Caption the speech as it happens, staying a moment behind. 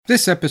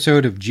This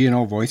episode of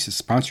GNL Voice is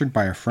sponsored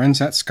by our friends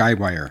at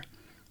Skywire,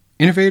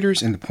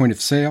 innovators in the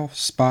point-of-sale,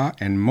 spa,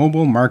 and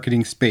mobile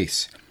marketing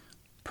space,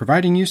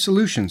 providing you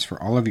solutions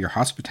for all of your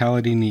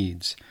hospitality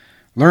needs.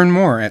 Learn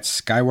more at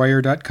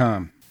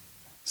skywire.com.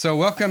 So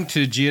welcome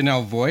to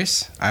GNL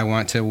Voice. I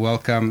want to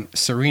welcome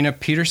Serena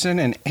Peterson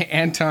and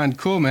Anton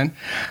Kuhlman,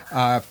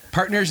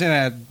 partners in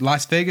a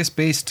Las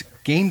Vegas-based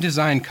game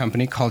design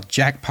company called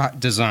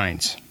Jackpot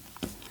Designs.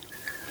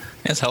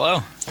 Yes, hello.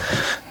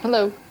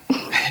 Hello.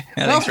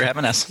 Yeah, thanks for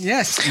having us.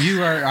 Yes,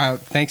 you are.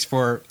 Thanks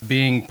for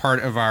being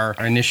part of our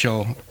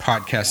initial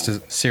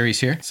podcast series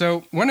here.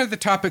 So one of the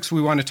topics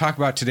we want to talk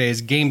about today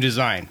is game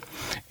design.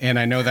 And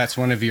I know that's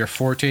one of your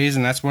fortes,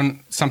 and that's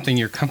something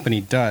your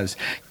company does.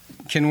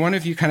 Can one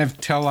of you kind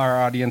of tell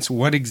our audience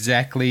what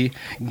exactly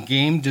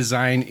game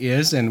design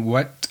is and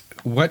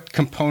what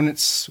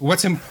components,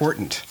 what's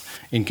important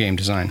in game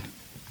design?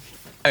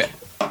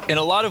 In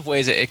a lot of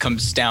ways, it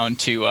comes down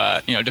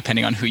to,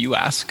 depending on who you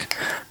ask.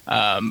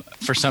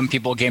 For some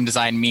people, game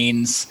design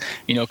means,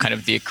 kind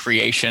of the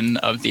creation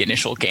of the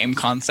initial game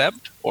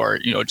concept or,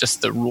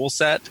 just the rule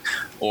set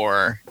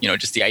or,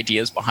 just the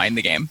ideas behind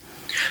the game.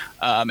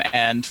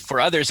 And for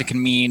others, it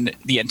can mean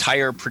the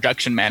entire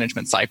production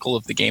management cycle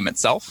of the game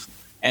itself.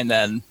 And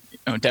then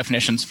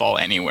definitions fall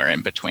anywhere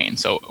in between.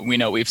 So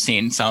we've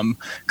seen some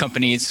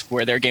companies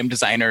where their game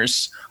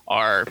designers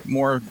are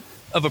more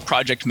of a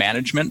project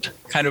management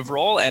kind of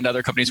role, and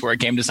other companies where a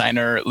game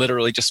designer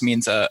literally just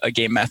means a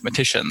game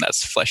mathematician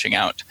that's fleshing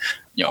out,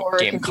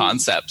 game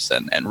concepts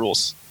and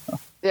rules.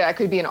 Yeah, it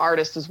could be an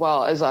artist as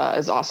well as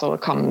also a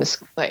common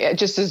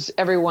just as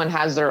everyone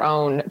has their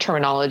own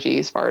terminology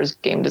as far as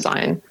game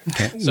design.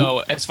 Okay.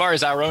 So as far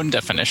as our own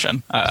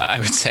definition, I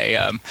would say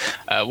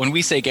when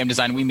we say game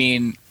design, we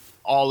mean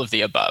all of the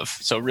above.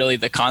 So really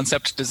the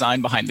concept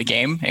design behind the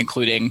game,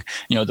 including,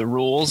 the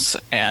rules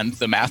and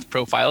the math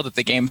profile that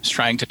the game is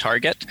trying to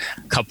target,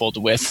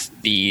 coupled with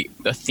the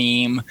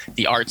theme,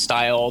 the art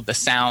style, the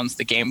sounds,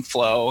 the game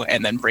flow,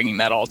 and then bringing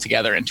that all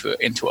together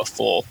into a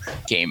full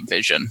game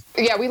vision.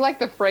 Yeah, we like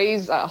the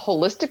phrase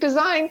holistic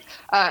design.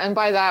 And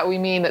by that, we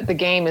mean that the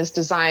game is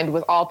designed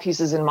with all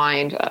pieces in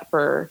mind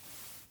for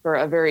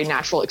a very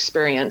natural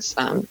experience.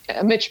 A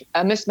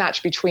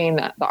mismatch between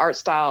the art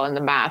style and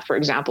the math, for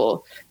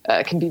example,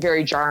 can be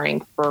very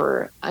jarring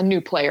for a new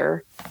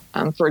player.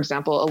 For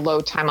example, a low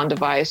time on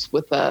device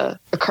with a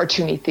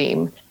cartoony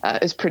theme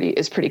is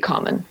pretty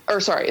common.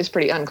 Is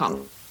pretty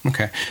uncommon.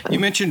 Okay.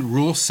 You mentioned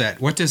rule set.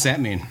 What does that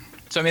mean?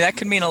 So, that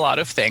can mean a lot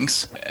of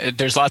things.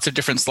 There's lots of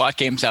different slot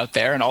games out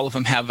there, and all of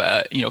them have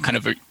a, kind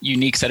of a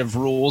unique set of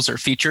rules or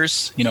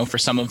features. For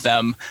some of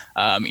them,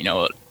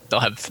 they'll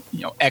have,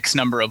 X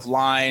number of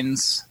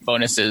lines,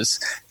 bonuses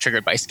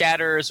triggered by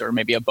scatters, or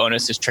maybe a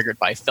bonus is triggered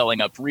by filling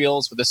up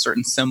reels with a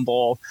certain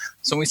symbol.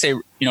 So when we say,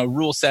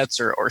 rule sets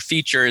or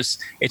features,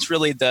 it's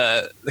really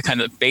the kind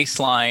of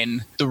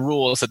baseline, the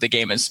rules that the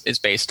game is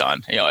based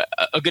on.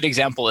 A good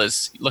example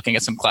is looking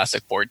at some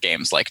classic board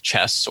games like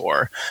chess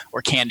or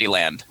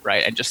Candyland,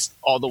 right? And just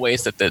all the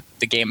ways that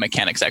the game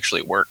mechanics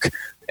actually work.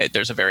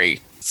 There's a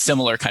very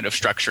similar kind of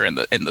structure in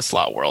the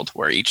slot world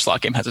where each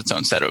slot game has its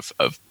own set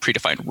of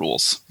predefined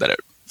rules that it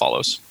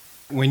follows.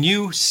 When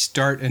you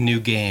start a new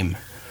game,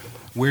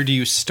 where do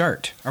you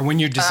start? Or when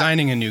you're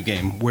designing a new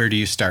game, where do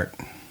you start?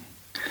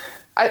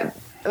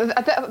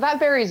 That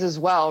varies as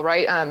well,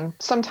 right?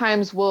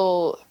 Sometimes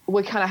we'll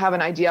kind of have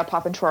an idea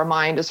pop into our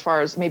mind as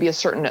far as maybe a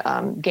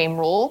certain game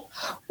rule,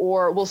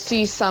 or we'll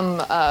see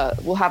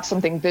we'll have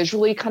something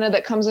visually kind of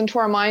that comes into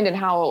our mind and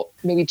how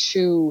maybe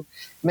two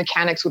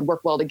mechanics would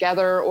work well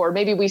together, or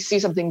maybe we see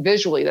something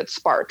visually that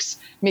sparks.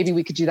 Maybe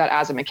we could do that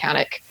as a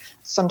mechanic.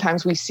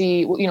 Sometimes we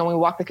see, when we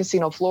walk the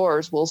casino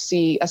floors, we'll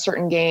see a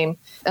certain game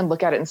and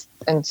look at it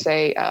and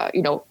say,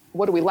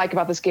 what do we like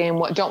about this game?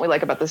 What don't we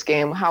like about this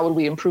game? How would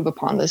we improve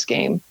upon this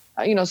game?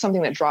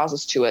 Something that draws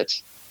us to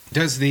it.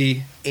 Does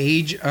the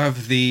age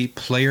of the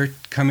player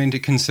come into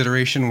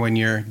consideration when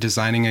you're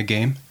designing a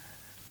game?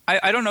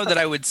 I don't know that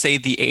I would say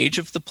the age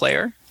of the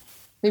player.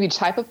 Maybe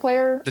type of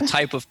player? The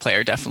type of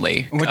player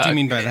definitely. What do you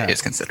mean by that?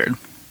 Is considered.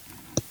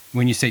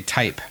 When you say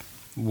type,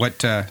 what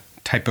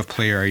type of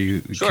player are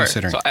you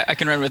considering? So I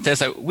can run with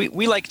this.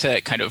 We like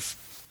to kind of,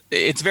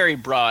 it's very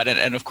broad,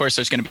 and of course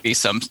there's going to be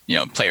some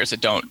players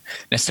that don't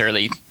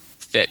necessarily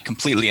fit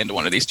completely into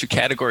one of these two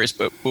categories,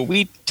 but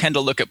we tend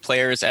to look at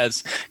players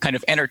as kind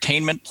of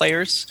entertainment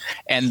players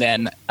and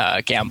then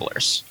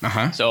gamblers.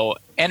 Uh-huh. So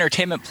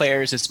entertainment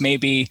players is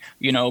maybe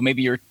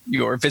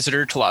your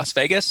visitor to Las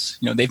Vegas.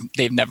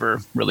 They've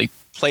never really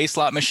play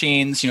slot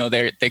machines.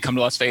 They come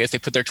to Las Vegas, they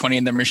put their 20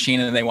 in their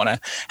machine and they want to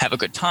have a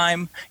good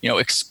time,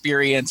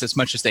 experience as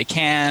much as they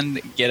can,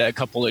 get a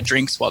couple of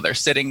drinks while they're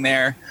sitting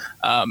there.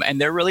 And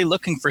they're really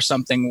looking for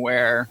something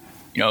where,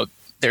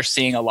 they're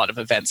seeing a lot of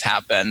events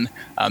happen.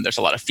 There's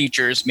a lot of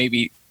features.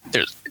 Maybe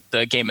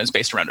the game is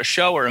based around a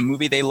show or a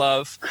movie they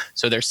love.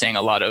 So they're seeing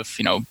a lot of,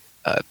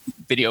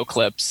 video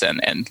clips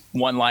and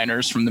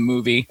one-liners from the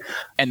movie.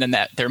 And then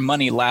that their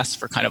money lasts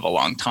for kind of a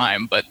long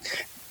time. But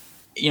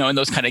in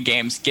those kind of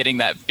games, getting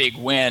that big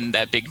win,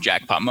 that big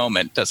jackpot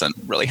moment doesn't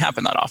really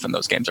happen that often.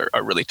 Those games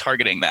are really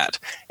targeting that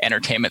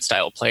entertainment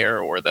style player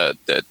or the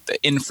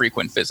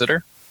infrequent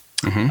visitor.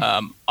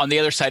 On the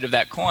other side of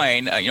that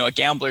coin, a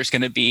gambler is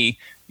going to be,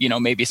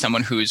 maybe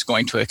someone who's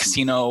going to a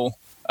casino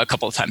a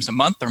couple of times a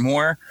month or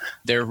more.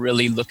 They're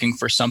really looking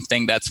for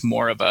something that's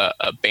more of a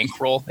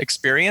bankroll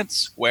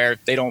experience where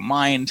they don't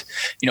mind,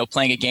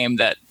 playing a game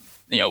that,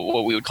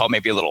 what we would call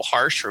maybe a little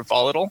harsh or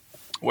volatile,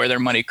 where their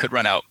money could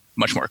run out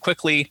much more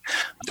quickly.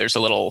 There's a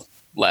little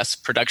less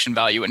production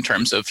value in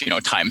terms of,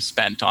 time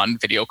spent on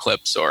video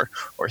clips or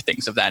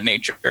things of that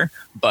nature.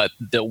 But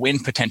the win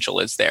potential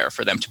is there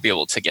for them to be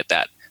able to get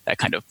that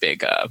kind of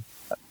big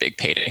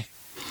payday.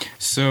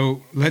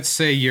 So let's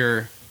say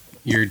you're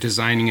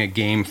designing a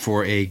game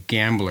for a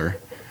gambler.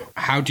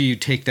 How do you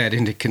take that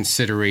into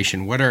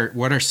consideration? What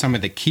are some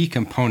of the key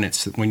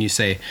components when you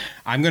say,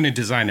 I'm going to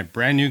design a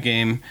brand new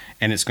game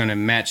and it's going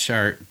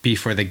to be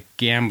for the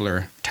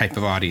gambler type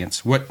of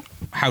audience?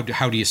 How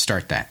do you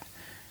start that?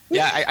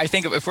 Yeah, I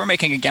think if we're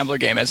making a gambler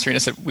game, as Serena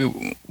said,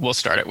 we'll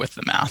start it with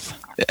the math.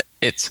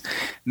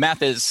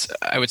 Math is,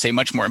 I would say,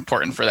 much more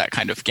important for that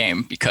kind of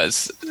game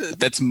because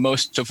that's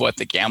most of what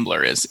the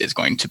gambler is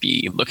going to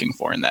be looking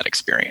for in that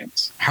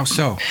experience. How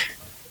so?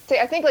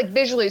 I think like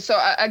visually. So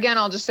again,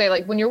 I'll just say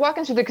like when you're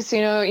walking through the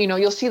casino,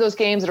 you'll see those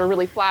games that are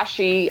really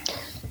flashy,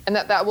 and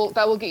that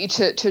will get you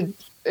to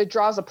it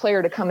draws a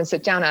player to come and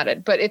sit down at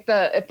it. But if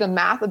the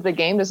math of the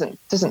game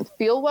doesn't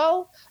feel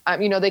well,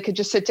 they could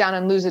just sit down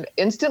and lose it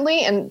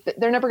instantly, and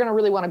they're never going to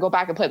really want to go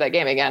back and play that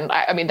game again.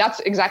 I mean, that's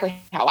exactly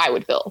how I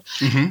would feel.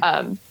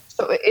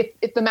 So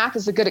if the math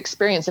is a good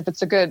experience, if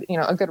it's a good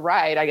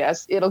ride, I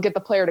guess it'll get the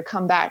player to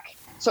come back.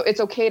 So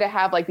it's okay to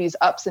have like these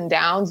ups and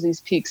downs,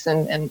 these peaks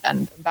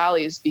and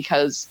valleys,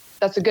 because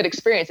that's a good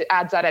experience. It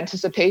adds that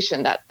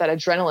anticipation, that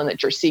adrenaline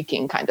that you're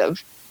seeking, kind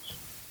of.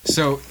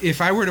 So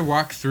if I were to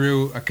walk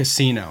through a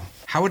casino,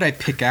 how would I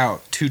pick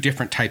out two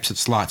different types of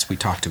slots we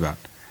talked about?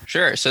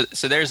 Sure. So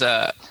there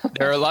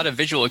are a lot of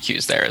visual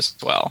cues there as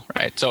well,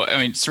 right? So I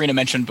mean, Serena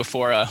mentioned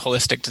before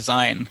holistic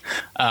design.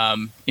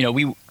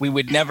 We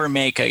would never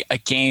make a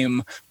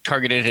game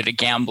targeted at a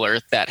gambler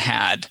that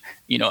had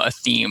a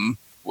theme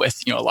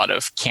with a lot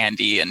of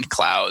candy and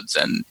clouds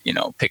and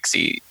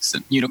pixies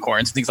and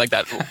unicorns and things like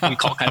that. We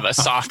call kind of a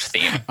soft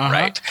theme,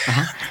 right?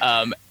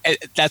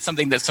 That's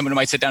something that someone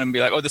might sit down and be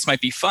like, oh, this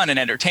might be fun and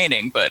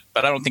entertaining, but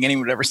I don't think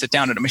anyone would ever sit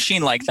down at a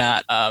machine like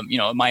that,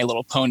 My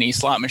Little Pony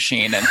slot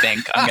machine, and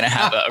think I'm going to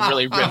have a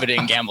really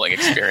riveting gambling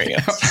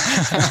experience.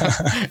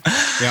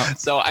 Yeah.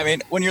 So I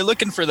mean, when you're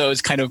looking for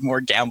those kind of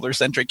more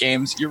gambler-centric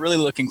games, you're really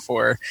looking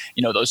for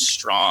those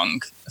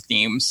strong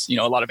themes.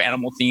 A lot of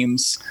animal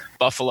themes.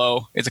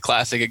 Buffalo is a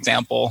classic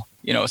example.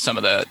 Some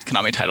of the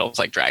Konami titles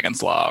like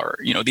Dragon's Law, or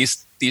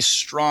these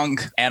strong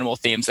animal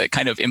themes that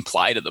kind of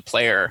imply to the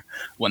player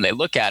when they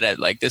look at it,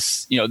 like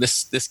this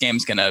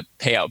game's going to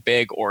pay out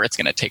big, or it's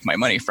going to take my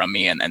money from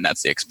me, and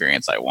that's the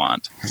experience I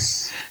want.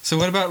 So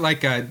what about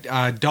like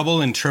a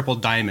double and triple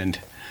diamond?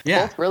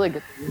 Yeah, both really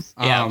good games.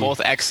 Yeah, both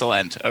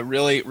excellent. A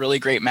really, really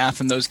great math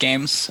in those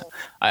games.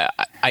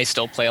 I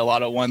still play a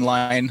lot of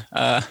one-line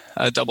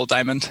double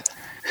diamond.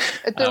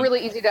 They're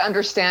really easy to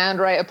understand,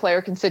 right? A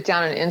player can sit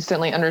down and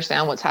instantly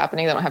understand what's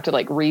happening. They don't have to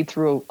like read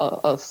through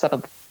a set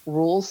of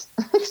rules.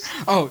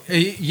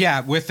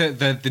 Yeah, with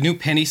the new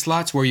penny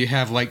slots where you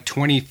have like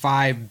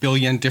 25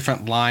 billion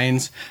different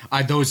lines,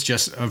 those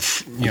just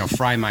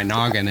fry my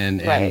noggin,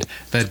 and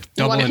the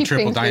double and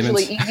triple diamonds.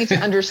 Visually easy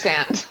to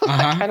understand.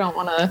 I don't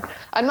want to.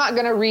 I'm not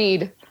going to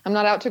read. I'm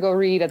not out to go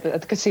read at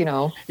the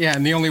casino. Yeah,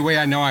 and the only way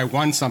I know I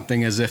won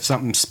something is if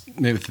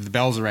the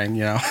bells rang.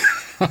 Yeah.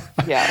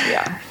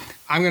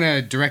 I'm going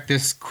to direct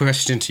this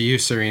question to you,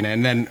 Serena,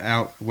 and then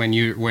when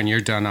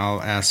you're done,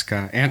 I'll ask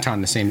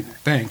Anton the same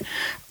thing.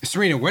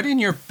 Serena, what in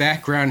your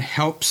background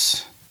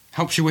helps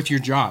you with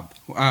your job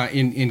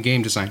in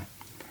game design?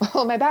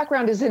 Well, my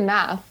background is in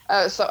math.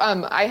 So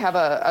I have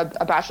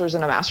a bachelor's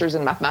and a master's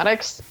in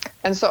mathematics.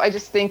 And so I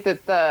just think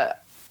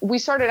that we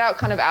started out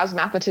kind of as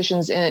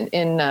mathematicians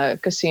in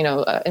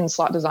casino, in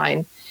slot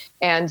design.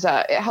 And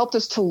it helped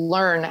us to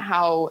learn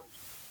how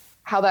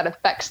that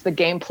affects the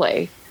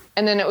gameplay.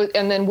 And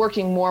then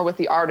working more with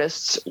the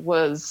artists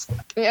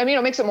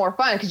it makes it more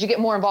fun because you get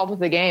more involved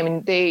with the game,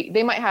 and they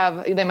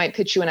might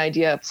pitch you an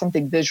idea of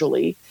something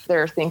visually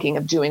they're thinking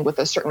of doing with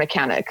a certain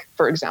mechanic.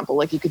 For example,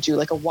 like you could do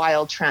like a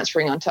wild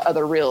transferring onto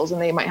other reels,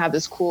 and they might have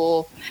this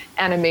cool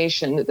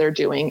animation that they're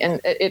doing,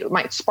 and it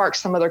might spark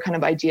some other kind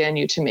of idea in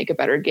you to make a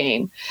better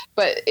game.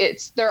 But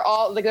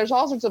there's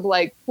all sorts of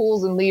like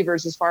pulls and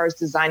levers as far as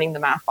designing the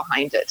math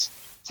behind it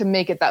to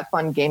make it that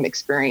fun game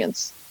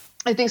experience.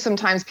 I think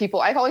sometimes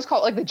I've always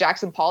called it like the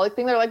Jackson Pollock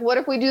thing. They're like, what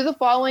if we do the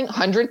following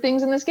 100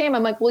 things in this game?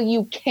 I'm like, well,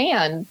 you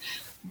can,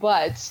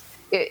 but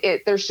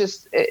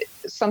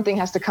something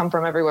has to come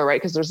from everywhere,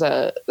 right? Because there's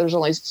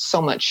only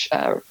so much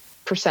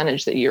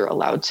percentage that you're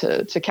allowed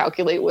to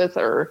calculate with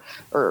or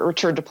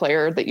return to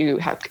player that you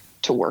have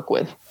to work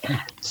with.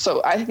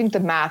 So I think the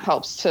math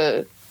helps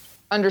to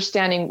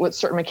understanding what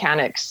certain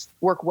mechanics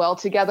work well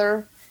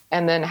together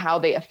and then how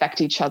they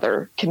affect each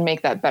other can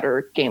make that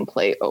better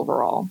gameplay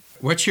overall.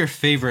 What's your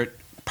favorite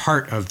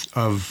part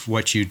of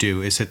what you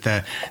do? Is it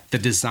the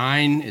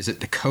design? Is it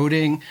the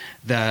coding,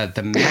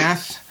 the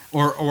math,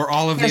 or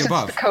all of the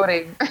above? It's the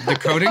coding. The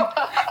coding?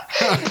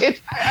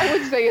 I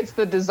would say it's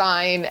the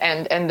design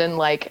and then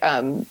like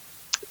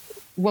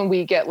when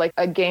we get like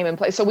a game in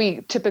place. So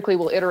we typically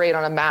will iterate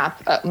on a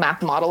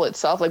math model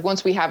itself. Like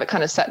once we have it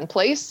kind of set in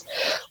place,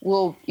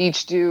 we'll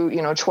each do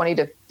 20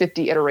 to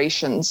 50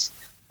 iterations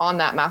on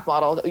that math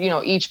model.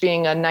 Each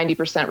being a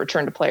 90%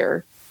 return to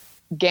player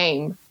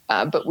game.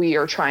 But we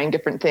are trying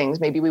different things.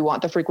 Maybe we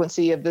want the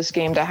frequency of this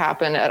game to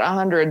happen at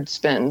 100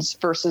 spins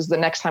versus the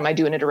next time I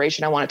do an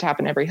iteration, I want it to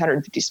happen every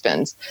 150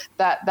 spins.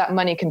 That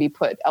money can be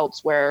put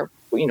elsewhere,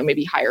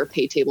 maybe higher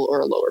pay table or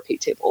a lower pay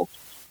table.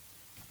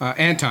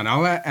 Anton,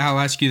 I'll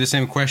ask you the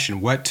same question.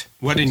 What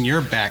in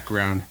your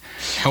background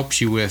helps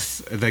you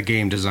with the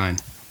game design?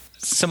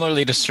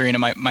 Similarly to Serena,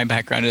 my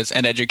background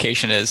and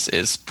education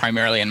is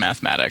primarily in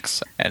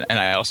mathematics, and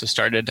I also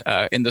started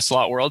in the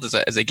slot world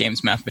as a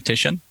games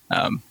mathematician.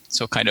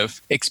 So kind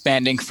of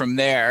expanding from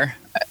there,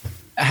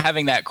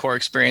 having that core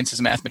experience as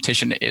a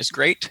mathematician is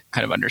great,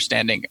 kind of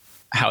understanding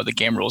how the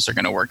game rules are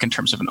going to work in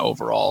terms of an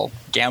overall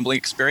gambling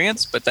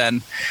experience. But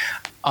then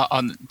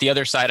on the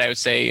other side, I would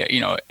say,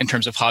 in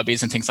terms of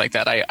hobbies and things like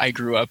that, I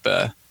grew up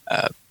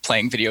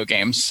playing video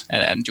games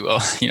and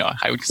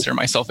I would consider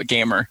myself a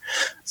gamer.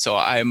 So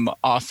I'm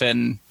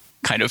often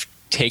kind of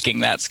taking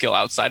that skill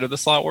outside of the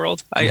slot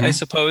world, I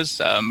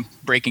suppose,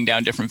 breaking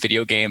down different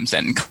video games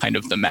and kind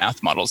of the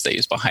math models they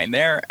use behind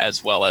there,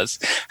 as well as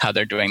how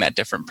they're doing that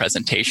different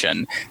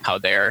presentation, how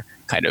they're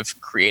kind of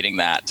creating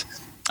that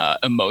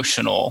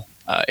emotional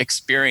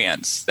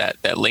experience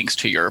that links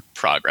to your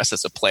progress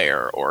as a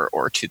player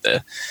or to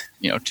the,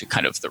 to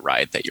kind of the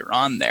ride that you're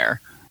on there.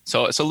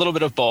 So it's a little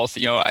bit of both.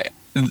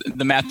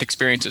 The math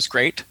experience is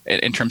great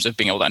in terms of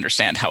being able to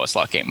understand how a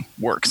slot game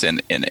works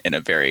in a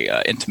very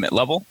intimate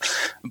level.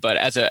 But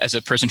as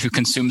a person who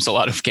consumes a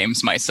lot of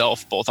games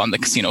myself, both on the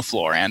casino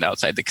floor and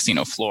outside the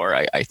casino floor,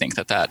 I think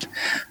that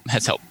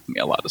has helped me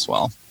a lot as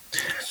well.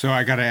 So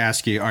I got to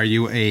ask you, are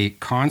you a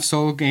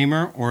console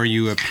gamer or are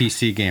you a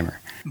PC gamer?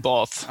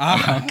 Both.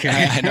 Oh,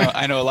 okay.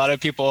 I know a lot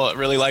of people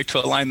really like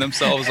to align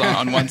themselves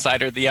on one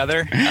side or the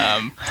other,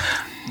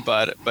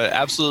 but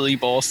absolutely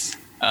both.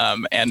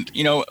 And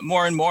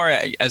more and more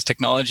as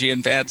technology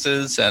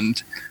advances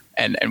and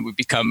we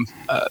become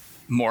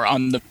more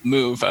on the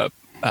move,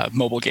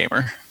 mobile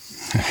gamer.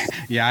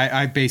 Yeah,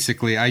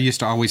 I used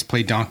to always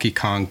play Donkey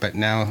Kong, but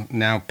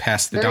now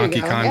past the There you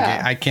Donkey go, Kong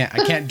yeah. game,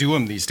 I can't do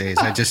them these days.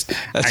 I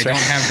don't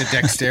have the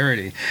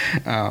dexterity.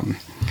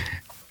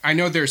 I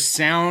know there's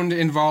sound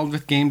involved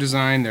with game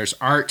design. There's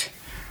art.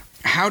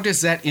 How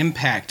does that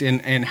impact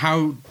and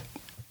how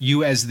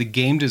you as the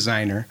game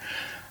designer,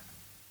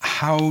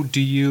 how do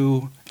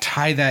you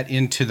tie that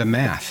into the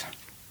math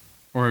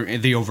or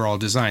the overall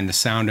design, the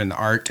sound and the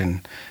art,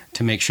 and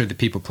to make sure that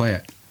people play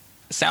it?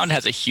 Sound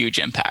has a huge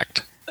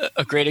impact.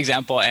 A great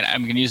example, and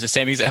I'm going to use the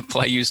same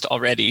example I used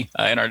already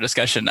in our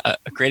discussion.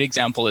 A great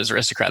example is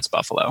Aristocrats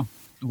Buffalo.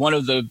 One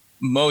of the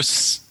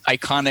most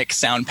iconic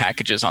sound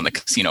packages on the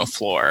casino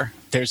floor.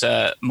 There's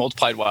a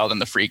multiplied wild in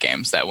the free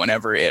games that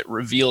whenever it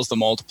reveals the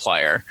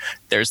multiplier,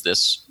 there's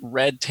this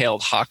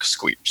red-tailed hawk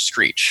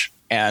screech,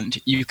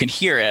 and you can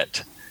hear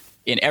it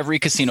in every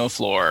casino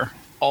floor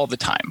all the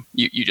time.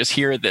 You just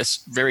hear this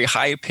very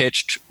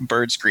high-pitched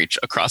bird screech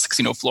across the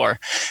casino floor.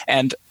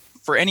 And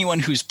for anyone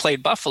who's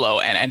played Buffalo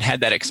and had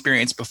that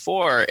experience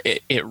before,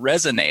 it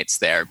resonates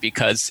there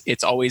because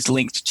it's always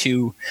linked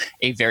to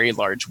a very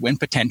large win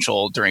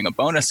potential during a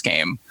bonus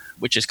game,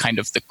 which is kind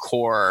of the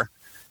core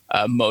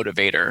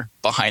motivator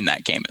behind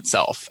that game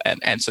itself.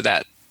 And so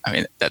that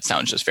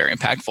sounds just very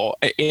impactful.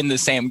 In the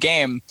same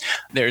game,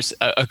 there's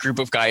a group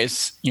of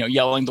guys,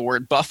 yelling the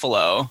word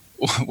Buffalo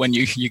when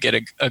you get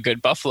a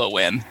good Buffalo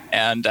win,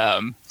 and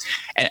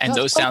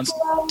those sounds,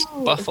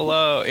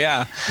 Buffalo,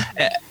 yeah,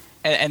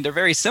 and they're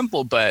very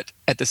simple, but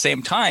at the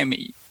same time,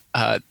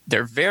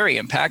 they're very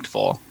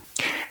impactful.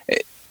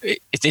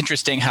 It's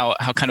interesting how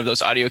kind of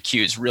those audio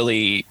cues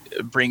really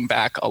bring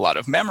back a lot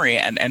of memory,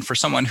 and for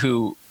someone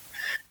who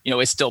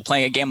is still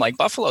playing a game like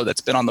Buffalo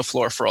that's been on the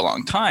floor for a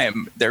long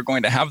time, they're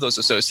going to have those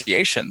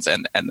associations,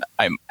 and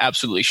I'm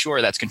absolutely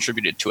sure that's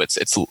contributed to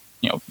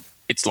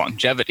its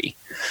longevity.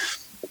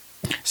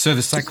 So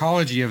the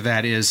psychology of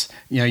that is,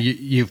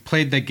 you've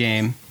played the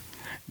game,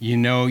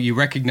 you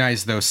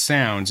recognize those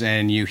sounds,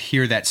 and you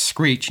hear that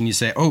screech, and you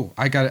say, "Oh,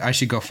 I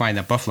should go find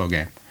that Buffalo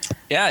game."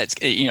 Yeah, it's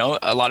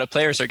a lot of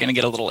players are going to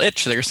get a little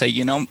itch. They're going to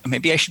say,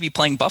 maybe I should be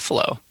playing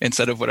Buffalo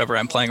instead of whatever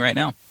I'm playing right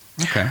now.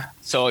 Okay.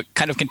 So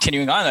kind of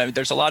continuing on,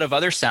 there's a lot of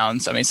other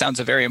sounds. Sound's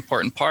a very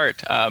important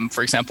part.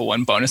 For example,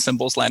 when bonus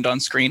symbols land on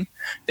screen,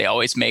 they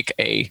always make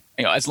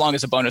as long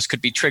as a bonus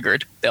could be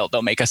triggered, they'll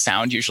make a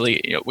sound.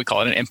 Usually, we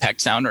call it an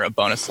impact sound or a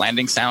bonus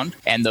landing sound.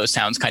 And those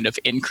sounds kind of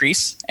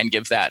increase and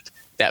give that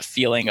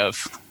feeling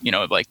of,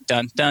 like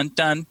dun, dun,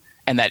 dun.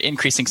 And that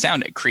increasing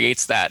sound, it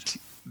creates that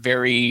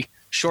very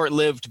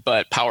short-lived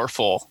but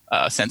powerful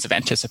sense of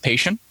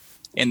anticipation.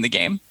 in the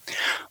game.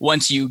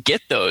 Once you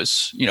get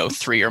those,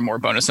 3 or more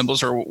bonus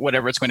symbols or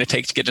whatever it's going to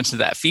take to get into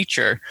that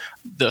feature,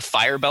 the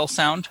fire bell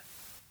sound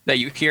that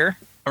you hear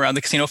around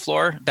the casino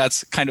floor,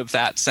 that's kind of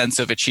that sense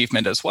of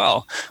achievement as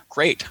well.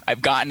 Great,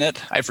 I've gotten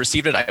it, I've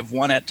received it, I've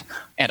won it,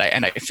 and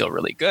I feel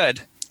really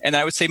good. And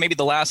I would say maybe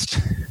the last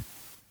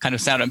kind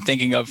of sound I'm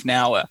thinking of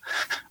now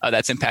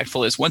that's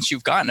impactful is once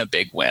you've gotten a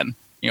big win,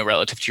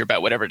 relative to your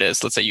bet, whatever it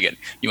is. Let's say you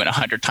win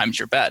 100 times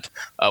your bet,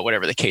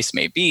 whatever the case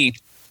may be.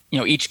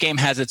 Each game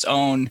has its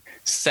own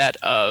set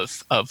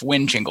of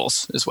win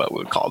jingles, is what we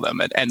would call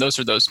them, and those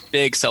are those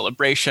big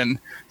celebration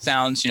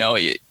sounds.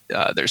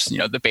 There's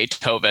the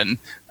Beethoven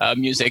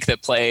music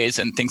that plays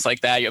and things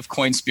like that. You have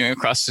coins spewing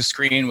across the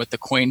screen with the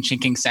coin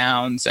chinking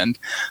sounds and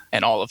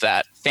all of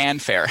that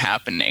fanfare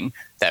happening.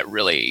 That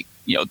really,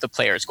 the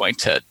player is going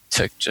to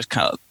just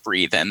kind of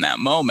breathe in that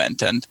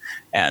moment and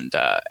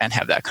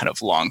have that kind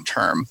of long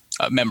term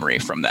memory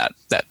from that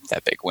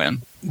big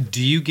win.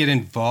 Do you get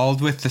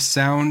involved with the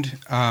sound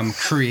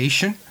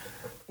creation,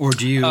 or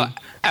do you?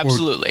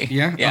 Absolutely.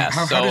 Yeah.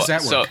 How does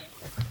that work?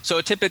 So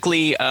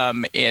typically,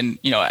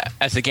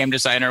 as a game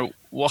designer,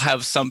 we'll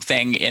have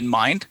something in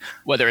mind,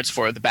 whether it's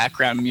for the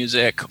background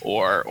music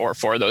or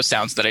for those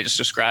sounds that I just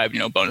described,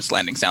 bonus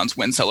landing sounds,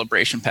 win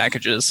celebration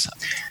packages.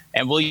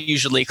 And we'll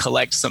usually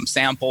collect some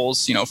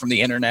samples, from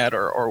the internet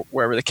or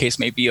wherever the case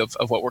may be of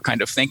what we're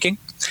kind of thinking.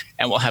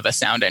 And we'll have a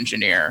sound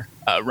engineer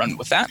run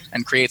with that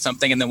and create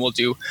something. And then we'll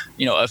do,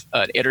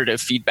 an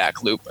iterative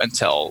feedback loop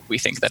until we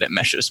think that it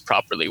meshes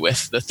properly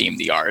with the theme,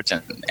 the art,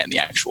 and the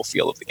actual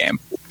feel of the game.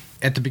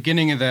 At the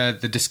beginning of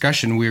the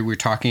discussion, we were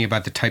talking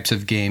about the types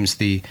of games,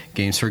 the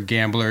games for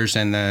gamblers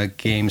and the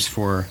games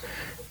for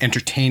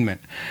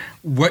entertainment.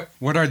 What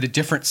are the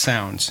different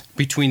sounds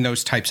between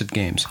those types of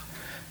games?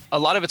 A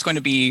lot of it's going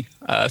to be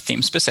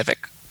theme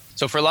specific.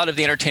 So for a lot of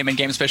the entertainment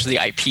games, especially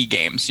the IP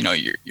games,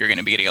 you're going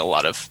to be getting a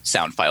lot of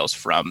sound files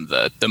from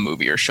the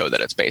movie or show that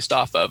it's based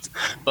off of.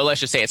 But let's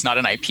just say it's not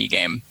an IP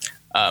game.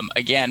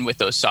 Again, with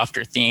those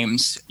softer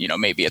themes,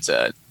 maybe it's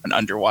an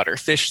underwater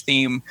fish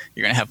theme.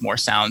 You're going to have more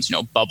sounds,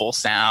 bubble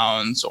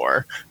sounds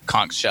or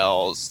conch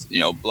shells,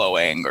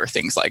 blowing or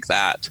things like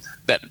that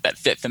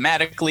fit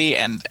thematically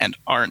and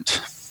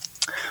aren't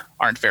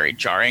very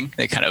jarring.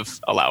 They kind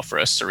of allow for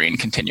a serene,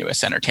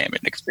 continuous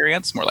entertainment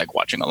experience, more like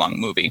watching a long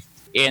movie.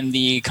 In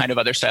the kind of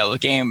other style of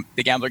game,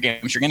 the gambler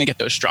games, you're going to get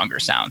those stronger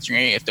sounds. You're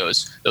going to get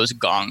those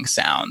gong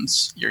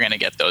sounds. You're going to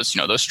get those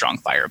those strong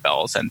fire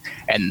bells and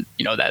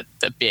that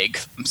the big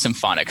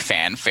symphonic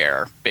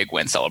fanfare, big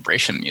win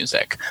celebration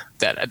music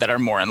that are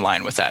more in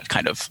line with that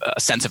kind of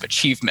sense of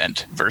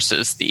achievement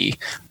versus the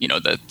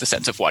the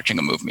sense of watching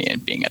a movie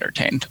and being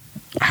entertained.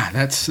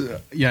 That's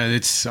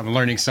I'm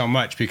learning so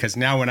much because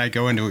now when I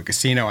go into a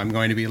casino, I'm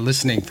going to be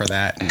listening for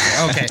that. And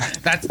say, okay,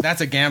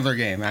 that's a gambler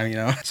game.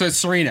 So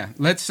Serena,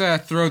 let's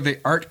throw the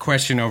art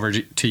question over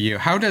to you.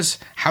 How does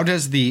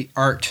the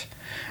art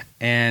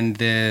and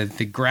the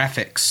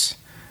graphics,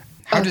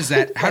 how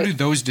do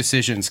those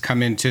decisions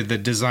come into the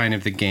design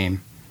of the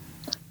game?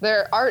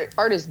 Their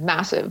art is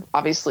massive,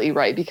 obviously,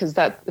 right? Because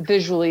that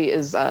visually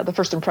is the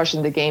first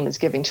impression the game is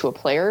giving to a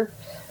player.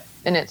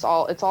 And it's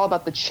all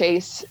about the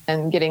chase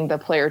and getting the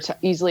player to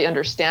easily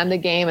understand the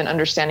game and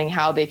understanding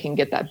how they can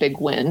get that big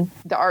win.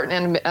 The art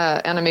and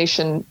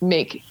animation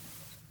make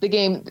the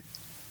game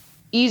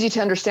easy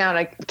to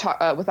understand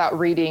without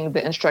reading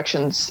the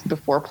instructions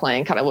before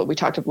playing, kind of what we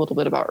talked a little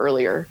bit about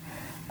earlier.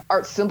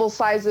 Art symbol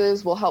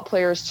sizes will help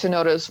players to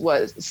notice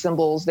what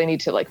symbols they need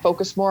to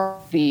focus more.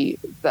 The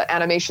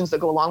animations that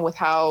go along with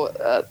how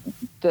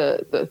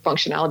the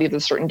functionality of the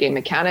certain game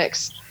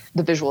mechanics.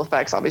 The visual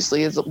effects,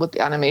 obviously, is with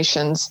the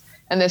animations.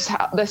 And this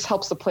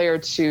helps the player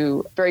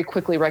to very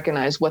quickly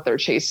recognize what they're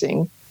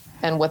chasing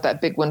and what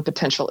that big win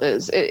potential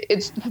is.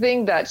 It's the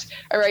thing that,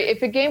 all right,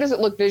 if a game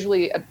doesn't look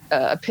visually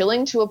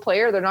appealing to a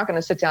player, they're not going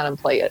to sit down and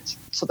play it.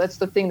 So that's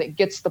the thing that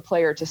gets the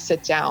player to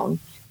sit down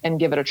and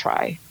give it a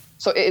try.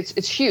 So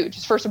it's huge.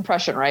 It's first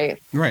impression, right?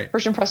 Right.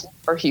 First impressions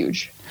are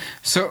huge.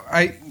 So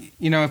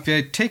if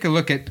you take a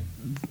look at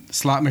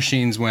slot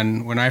machines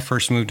when I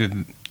first moved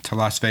to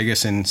Las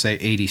Vegas in, say,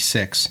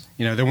 86.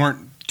 There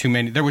weren't too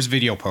many. There was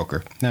video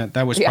poker.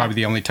 That was probably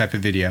the only type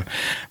of video.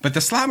 But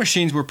the slot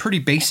machines were pretty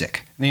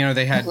basic.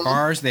 They had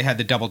bars. They had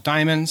the double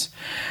diamonds.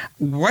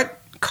 What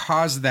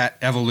caused that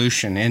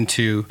evolution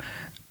into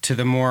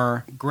the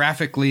more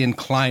graphically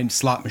inclined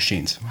slot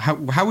machines?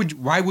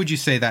 Why would you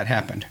say that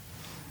happened?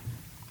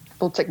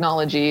 Well,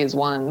 technology is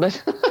one,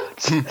 but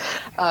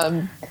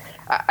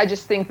I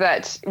just think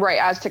that, right,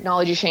 as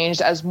technology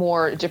changed, as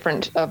more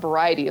different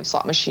variety of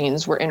slot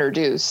machines were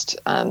introduced,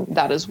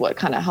 that is what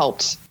kind of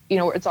helped.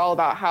 It's all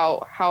about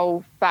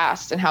how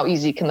fast and how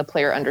easy can the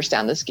player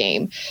understand this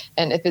game.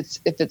 And if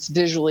it's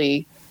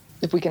visually,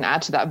 if we can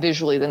add to that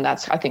visually, then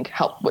that's, I think,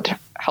 helped with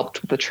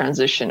the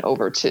transition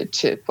over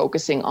to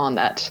focusing on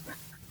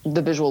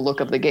the visual look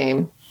of the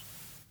game.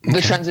 Okay.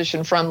 The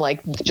transition from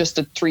just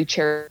a three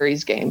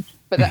cherries game.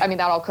 But that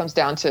all comes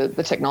down to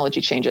the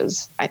technology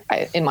changes,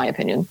 in my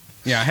opinion.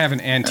 Yeah, I have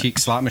an antique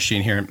slot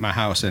machine here at my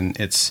house, and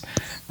it's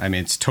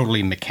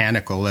totally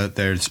mechanical.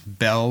 There's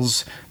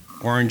bells,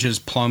 oranges,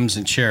 plums,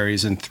 and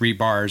cherries, and 3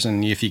 bars.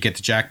 And if you get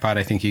the jackpot,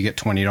 I think you get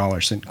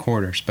 $20 in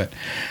quarters. But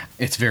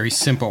it's very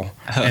simple.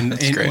 And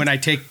when I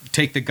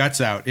take the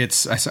guts out, I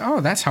say, oh,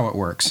 that's how it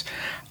works.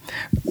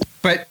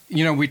 But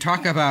we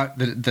talk about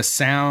the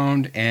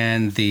sound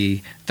and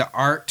the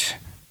art.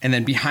 And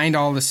then behind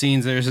all the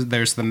scenes,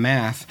 there's the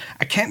math.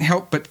 I can't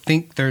help but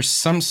think there's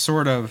some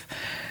sort of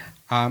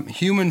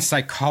human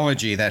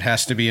psychology that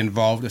has to be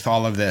involved with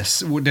all of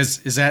this.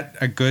 Is that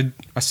a good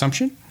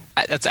assumption?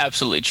 That's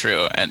absolutely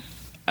true. And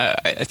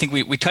I think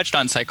we touched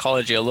on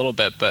psychology a little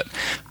bit, but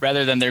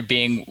rather than there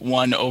being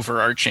one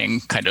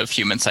overarching kind of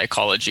human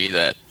psychology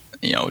that,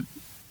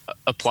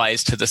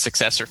 applies to the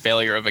success or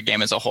failure of a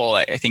game as a whole,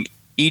 I think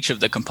each of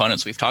the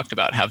components we've talked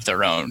about have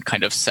their own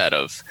kind of set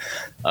of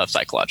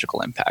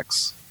psychological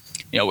impacts.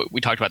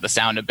 We talked about the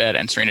sound a bit,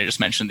 and Serena just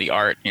mentioned the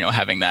art,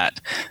 having that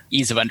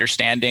ease of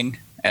understanding.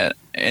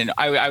 And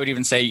I would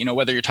even say,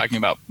 whether you're talking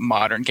about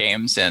modern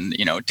games and,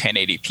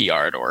 1080p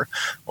art or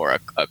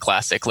a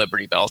classic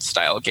Liberty Bell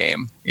style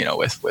game,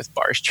 with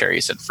bars,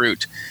 cherries, and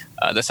fruit,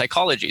 the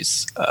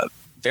psychology's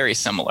very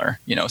similar.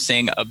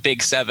 Seeing a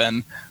big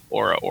 7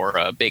 or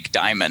a big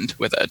diamond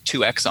with a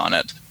 2x on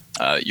it,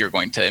 you're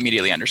going to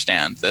immediately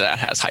understand that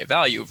has high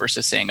value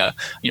versus seeing a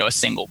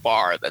single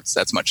bar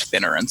that's much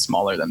thinner and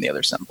smaller than the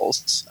other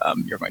symbols.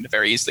 You're going to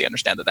very easily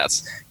understand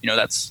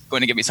that's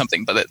going to give me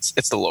something, but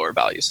it's the lower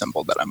value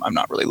symbol that I'm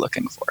not really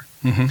looking for.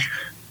 Mm-hmm.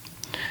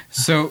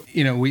 So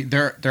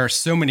there are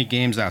so many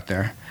games out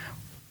there.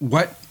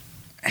 What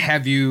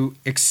have you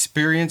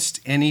experienced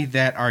any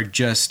that are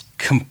just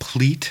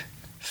complete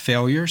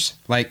failures,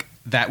 like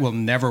that will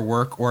never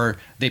work, or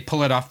they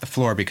pull it off the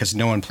floor because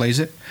no one plays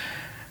it?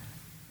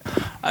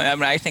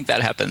 I think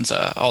that happens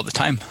all the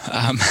time.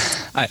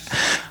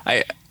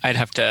 I'd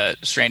have to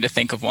strain to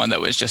think of one that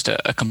was just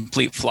a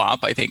complete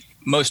flop. I think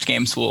most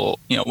games will,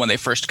 when they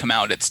first come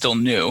out, it's still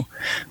new.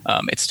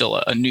 It's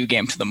still a new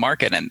game to the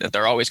market, and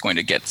they're always going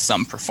to get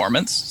some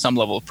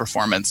level of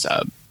performance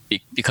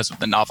because of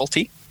the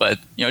novelty. But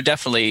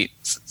definitely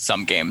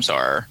some games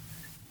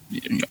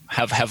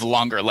have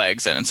longer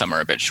legs, and some are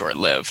a bit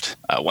short-lived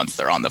once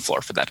they're on the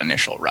floor for that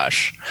initial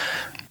rush.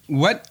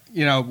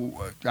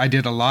 I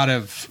did a lot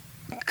of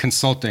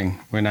consulting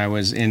when I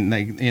was in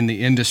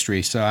the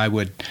industry. So I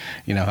would,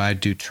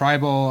 I'd do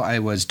tribal. I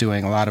was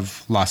doing a lot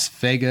of Las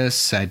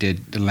Vegas. I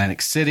did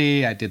Atlantic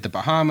City. I did the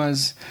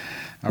Bahamas,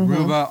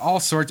 Aruba, all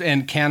sorts,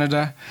 and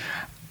Canada.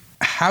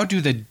 How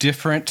do the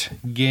different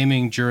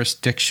gaming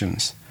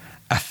jurisdictions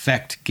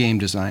affect game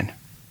design?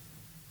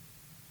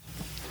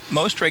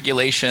 Most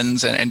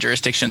regulations and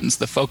jurisdictions,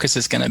 the focus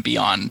is going to be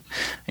on,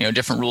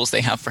 different rules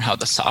they have for how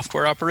the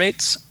software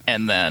operates,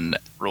 and then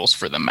rules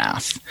for the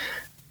math.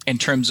 In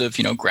terms of,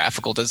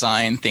 graphical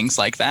design, things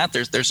like that,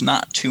 there's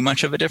not too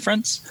much of a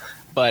difference,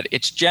 but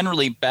it's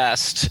generally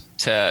best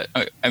to,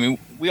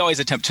 we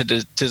always attempt to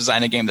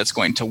design a game that's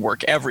going to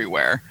work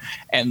everywhere,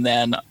 and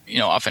then,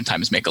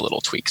 oftentimes make a little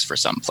tweaks for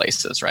some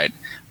places, right?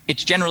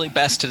 It's generally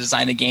best to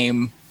design a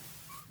game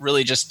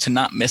really just to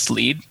not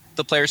mislead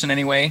the players in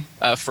any way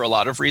for a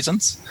lot of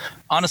reasons.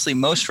 Honestly,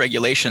 most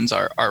regulations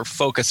are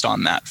focused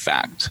on that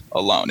fact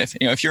alone.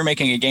 If you're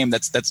making a game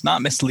that's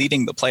not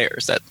misleading the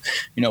players, that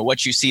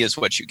what you see is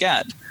what you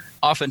get,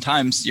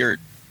 oftentimes you're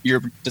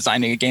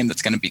designing a game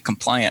that's going to be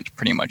compliant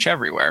pretty much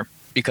everywhere,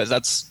 because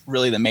that's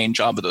really the main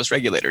job of those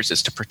regulators,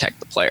 is to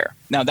protect the player.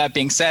 Now, that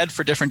being said,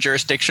 for different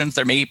jurisdictions,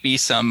 there may be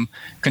some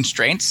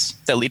constraints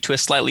that lead to a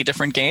slightly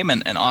different game,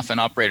 and often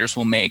operators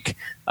will make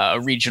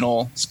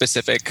regional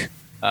specific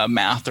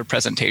math or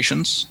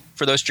presentations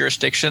for those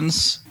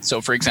jurisdictions. So,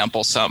 for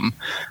example, some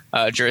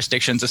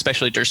jurisdictions,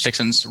 especially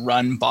jurisdictions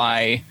run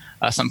by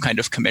some kind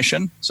of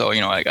commission, so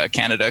like a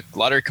Canada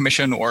Lottery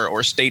Commission,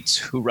 or states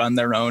who run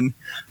their own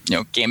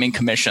gaming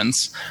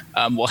commissions,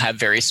 will have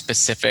very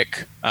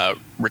specific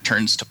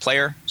returns to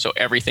player. So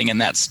everything in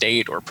that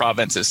state or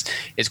province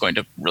is going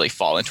to really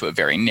fall into a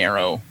very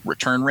narrow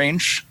return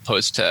range,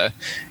 opposed to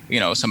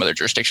some other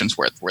jurisdictions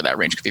where that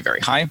range could be very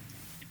high.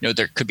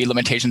 There could be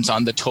limitations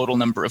on the total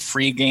number of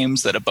free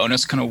games that a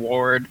bonus can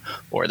award,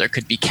 or there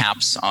could be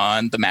caps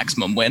on the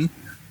maximum win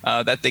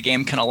that the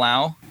game can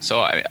allow.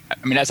 So,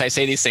 as I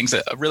say these things,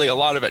 really a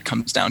lot of it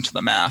comes down to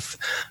the math.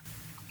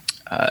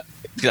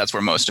 That's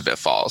where most of it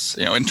falls,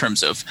 in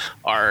terms of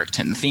art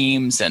and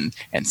themes and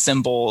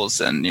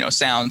symbols and,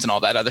 sounds and all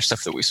that other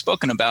stuff that we've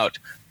spoken about.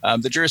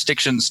 The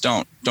jurisdictions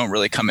don't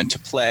really come into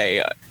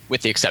play,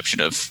 with the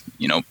exception of,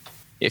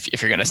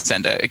 if you're going to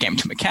send a game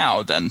to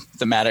Macau, then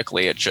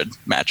thematically it should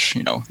match,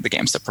 the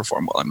games that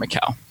perform well in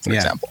Macau, for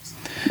example.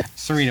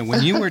 Serena,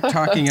 when you were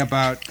talking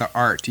about the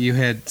art, you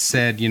had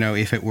said,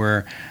 if it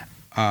were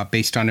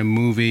based on a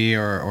movie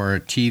or a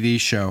TV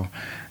show,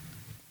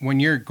 when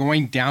you're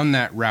going down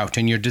that route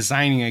and you're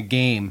designing a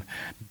game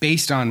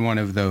based on one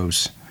of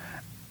those,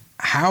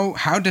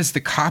 how does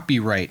the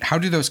copyright, how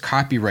do those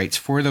copyrights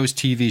for those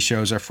TV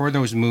shows or for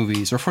those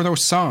movies or for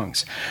those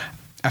songs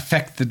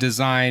affect the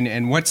design,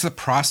 and what's the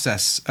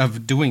process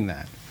of doing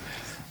that?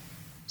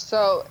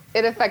 So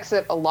it affects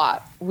it a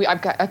lot. I've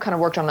kind of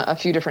worked on a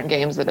few different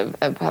games that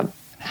have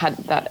had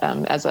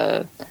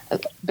that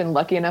been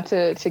lucky enough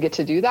to get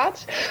to do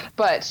that.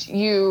 But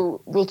you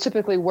will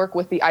typically work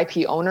with the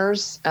IP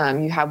owners.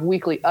 You have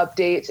weekly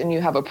updates and you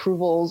have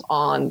approvals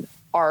on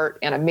art,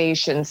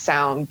 animation,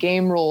 sound,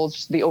 game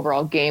rules, the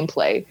overall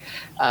gameplay.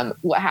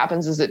 What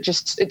happens is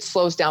it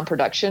slows down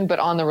production, but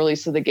on the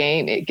release of the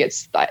game, it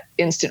gets that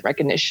instant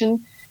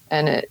recognition,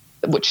 and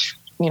which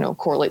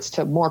correlates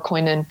to more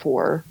coin in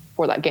for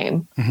that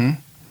game. Mm-hmm.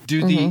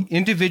 Do the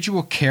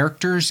individual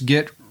characters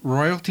get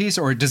royalties,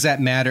 or does that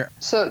matter?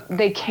 So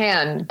they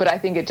can, but I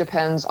think it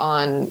depends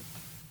on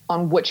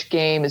which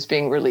game is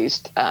being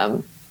released.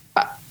 And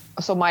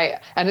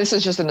this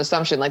is just an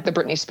assumption, like the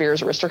Britney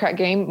Spears Aristocrat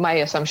game, my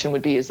assumption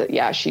would be is that,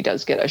 yeah, she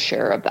does get a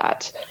share of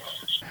that.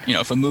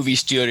 If a movie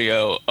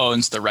studio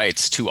owns the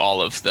rights to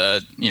all of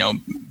the,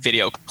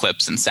 video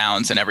clips and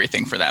sounds and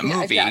everything for that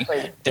movie,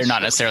 exactly. They're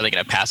not necessarily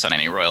going to pass on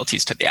any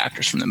royalties to the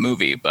actors from the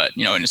movie. But,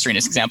 in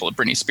Serena's example of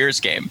Britney Spears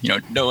game,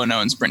 no one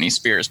owns Britney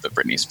Spears but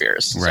Britney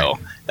Spears. Right. So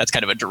that's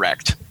kind of a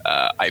direct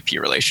IP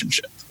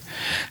relationship.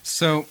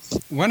 So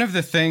one of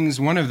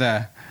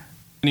the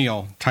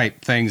millennial type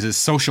things is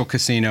social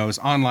casinos,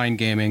 online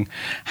gaming.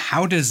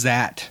 How does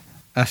that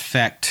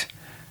affect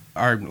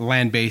our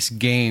land-based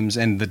games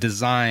and the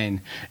design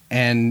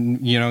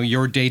and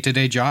your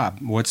day-to-day job?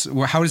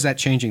 How is that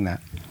changing that?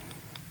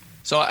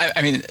 So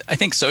I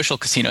think social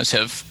casinos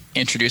have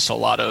introduced a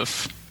lot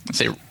of, let's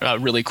say,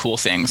 really cool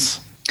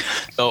things.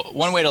 So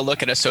one way to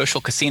look at a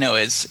social casino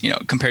is,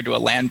 compared to a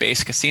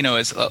land-based casino,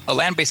 is a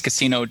land-based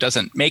casino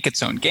doesn't make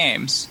its own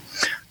games,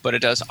 but it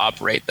does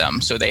operate them.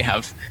 So they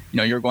have,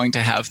 you're going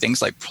to have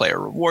things like player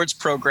rewards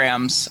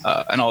programs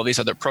and all these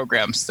other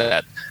programs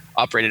that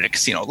operate at a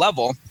casino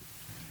level,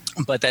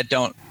 but that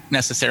don't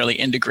necessarily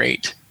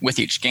integrate with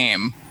each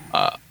game,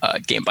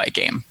 game by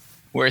game.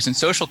 Whereas in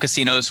social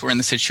casinos, we're in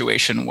the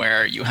situation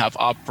where you have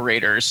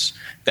operators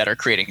that are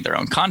creating their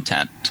own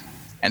content.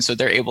 And so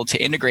they're able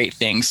to integrate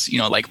things,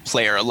 like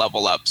player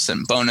level ups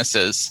and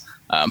bonuses,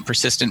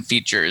 persistent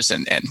features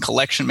and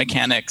collection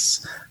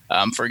mechanics.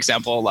 For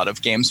example, a lot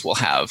of games will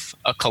have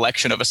a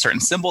collection of a certain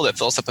symbol that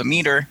fills up a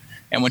meter.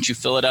 And once you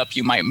fill it up,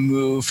 you might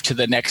move to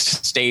the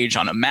next stage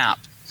on a map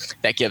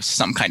that gives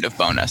some kind of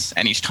bonus.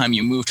 And each time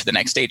you move to the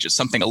next stage, it's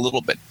something a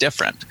little bit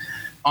different.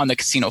 On the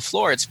casino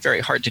floor, it's very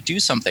hard to do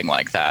something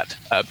like that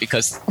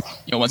because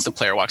once the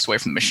player walks away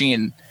from the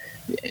machine,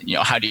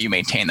 how do you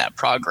maintain that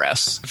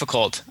progress?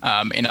 Difficult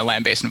in a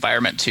land-based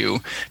environment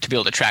to be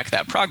able to track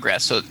that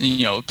progress. So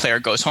a player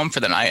goes home for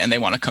the night and they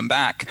want to come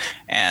back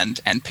and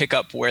pick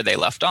up where they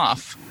left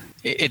off.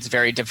 It's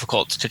very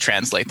difficult to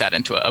translate that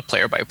into a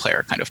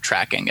player-by-player kind of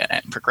tracking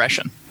and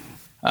progression.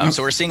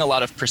 So we're seeing a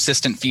lot of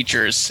persistent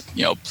features,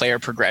 player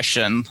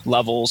progression,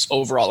 levels,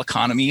 overall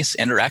economies,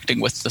 interacting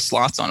with the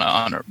slots on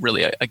a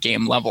really a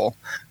game level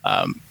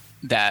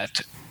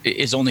that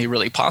is only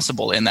really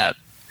possible in that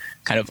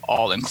kind of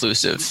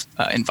all-inclusive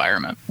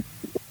environment.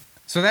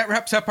 So that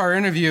wraps up our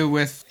interview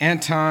with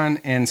Anton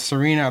and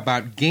Serena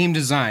about game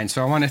design.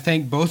 So I want to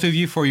thank both of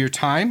you for your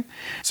time.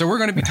 So we're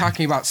going to be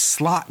talking about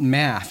slot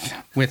math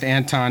with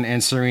Anton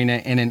and Serena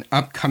in an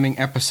upcoming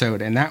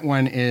episode, and that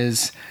one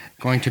is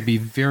going to be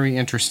very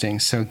interesting.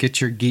 So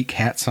get your geek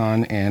hats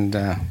on, and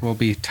we'll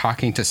be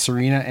talking to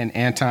Serena and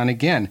Anton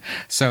again.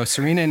 So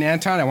Serena and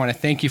Anton, I want to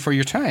thank you for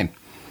your time.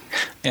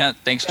 Yeah,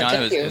 thanks,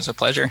 John. It was a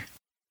pleasure.